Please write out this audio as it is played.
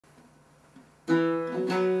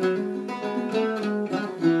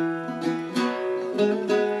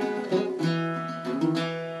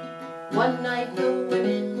One night the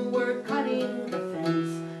women were cutting the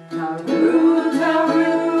fence. Taru,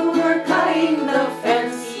 taru, were cutting the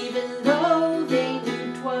fence, even though they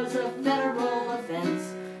knew 'twas a federal offense.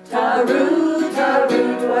 Taru, taru,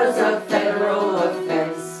 'twas a federal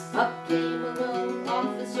offense. Up came a lone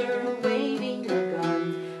officer waving a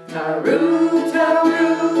gun. Taru,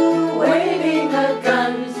 taru, waving a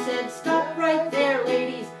gun. He said, "Stop right there,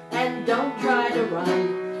 ladies, and don't try to run.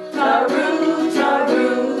 Taru,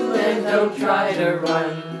 taru, and don't try to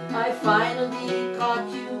run. I finally caught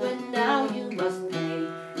you, and now you must pay.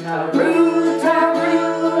 Taru,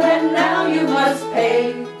 taru, and now you must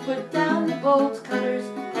pay. Put down the bolt cutters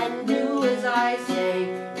and do as I say.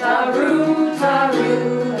 Taru, taru,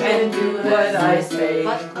 and do as I say."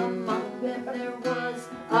 But among them there was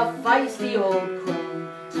a feisty old crone.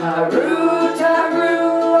 Taru, taru,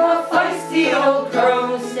 a feisty old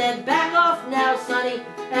crone. Said, "Back off now, sonny,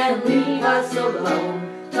 and leave us alone.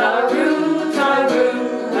 Taru, taru,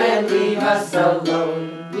 and leave us alone.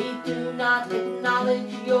 We do not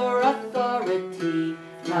acknowledge your authority.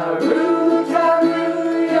 Taru, taru,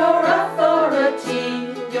 your authority.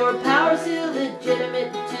 Your power's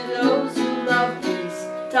illegitimate to those who love peace.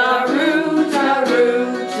 Taru, taru,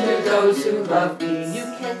 to those who love peace. You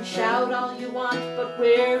can shout all you want, but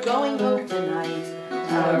we're going home tonight.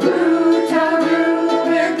 Taru, taru,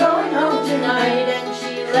 we're going home tonight." And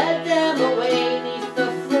she led them away neath the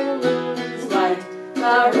full moon's light.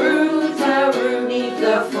 Taru, taru, neath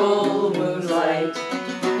the full moon's light.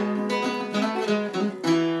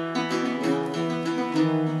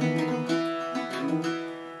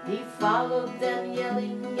 He followed them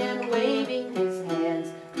yelling and waving his hands.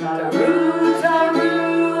 Taru, taru,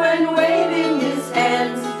 and waving his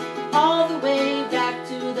hands, all the way back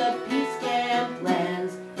to the Peace Camp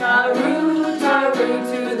lands. Taru, taru,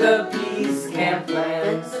 to the Peace Camp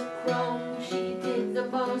lands. Then the crone, she did the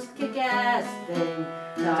most kick-ass thing.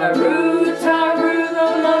 Taru, taru, the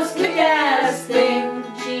most kick-ass thing.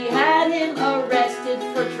 She had him arrested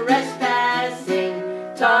for trespassing.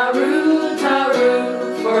 Taru, taru,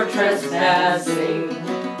 for trespassing.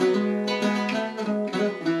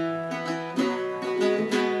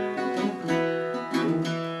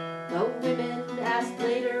 The women asked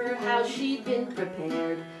later how she'd been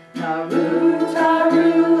prepared. Taru, taru,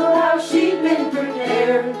 how she'd been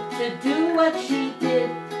prepared to do what she did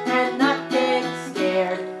and not get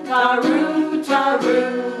scared. Taru, taru,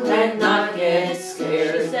 and not get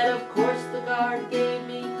scared. She said, "Of course the guard gave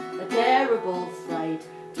me a terrible fright.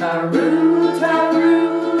 Taru, taru,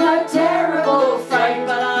 a terrible fright.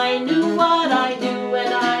 But I knew what I knew,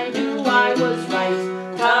 and I knew I was right.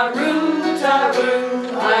 Taru, taru,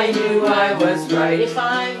 I knew I was right. If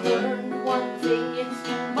I've learned one thing, it's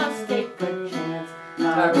you must take a chance.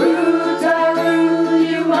 Taru, taru,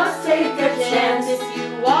 you must take a chance. If you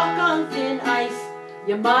walk on thin ice,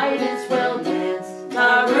 you might as well dance.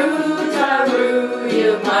 Taru, taru,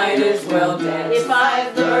 you might as well dance. If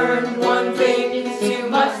I've learned one thing, it's you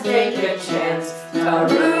must take a chance.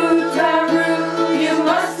 Taru,